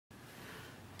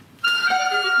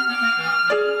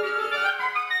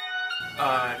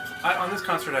on this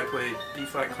concert I played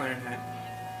B-flat clarinet,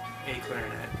 A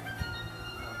clarinet,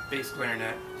 bass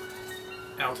clarinet,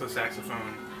 alto saxophone,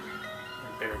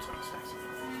 and baritone saxophone.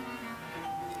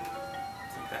 I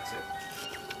think that's it.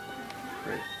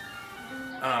 Great.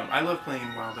 I love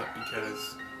playing Wild Up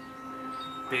because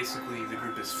basically the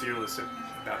group is fearless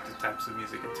about the types of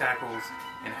music it tackles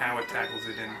and how it tackles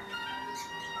it. And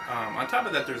on top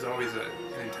of that, there's always an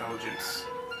intelligence,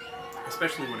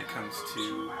 especially when it comes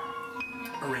to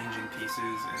arranging pieces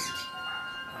and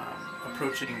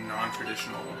approaching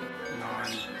non-traditional,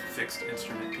 non-fixed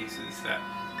instrument pieces that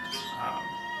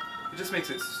it just makes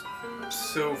it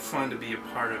so fun to be a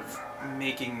part of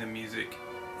making the music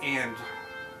and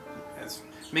as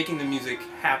making the music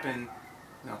happen.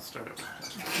 No, I'll start over.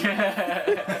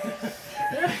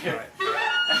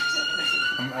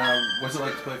 What's it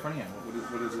like to play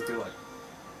Ferneyhough? What does it feel like?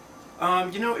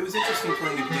 You know, it was interesting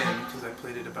playing it again because I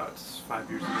played it about 5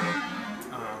 years ago.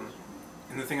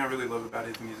 And the thing I really love about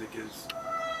his music is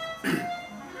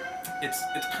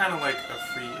it's kind of like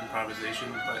a free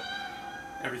improvisation, but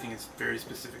everything is very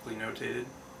specifically notated.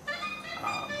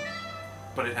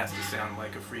 But it has to sound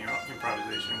like a free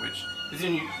improvisation, which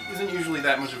isn't usually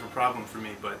that much of a problem for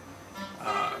me, but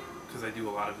because I do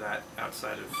a lot of that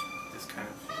outside of this kind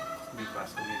of new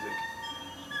classical music.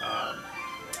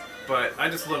 But I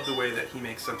just love the way that he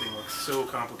makes something look so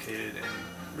complicated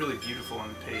and really beautiful on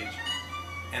the page.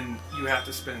 And you have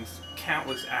to spend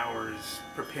countless hours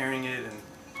preparing it and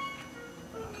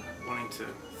wanting to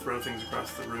throw things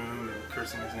across the room and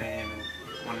cursing his name and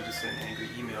wanting to send angry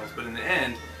emails. But in the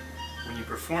end, when you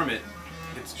perform it,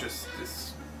 it's just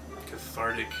this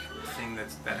cathartic thing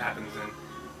that happens, and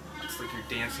it's like you're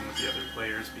dancing with the other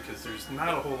players because there's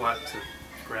not a whole lot to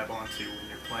grab onto when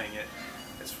you're playing it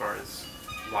as far as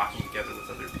locking together with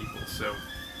other people. So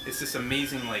it's this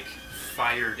amazing like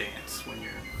fire dance when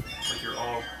you're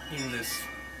all in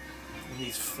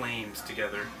these flames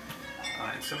together,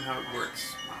 and somehow it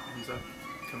works. It ends up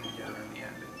coming together in the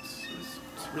end.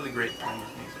 It's really great playing with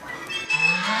music.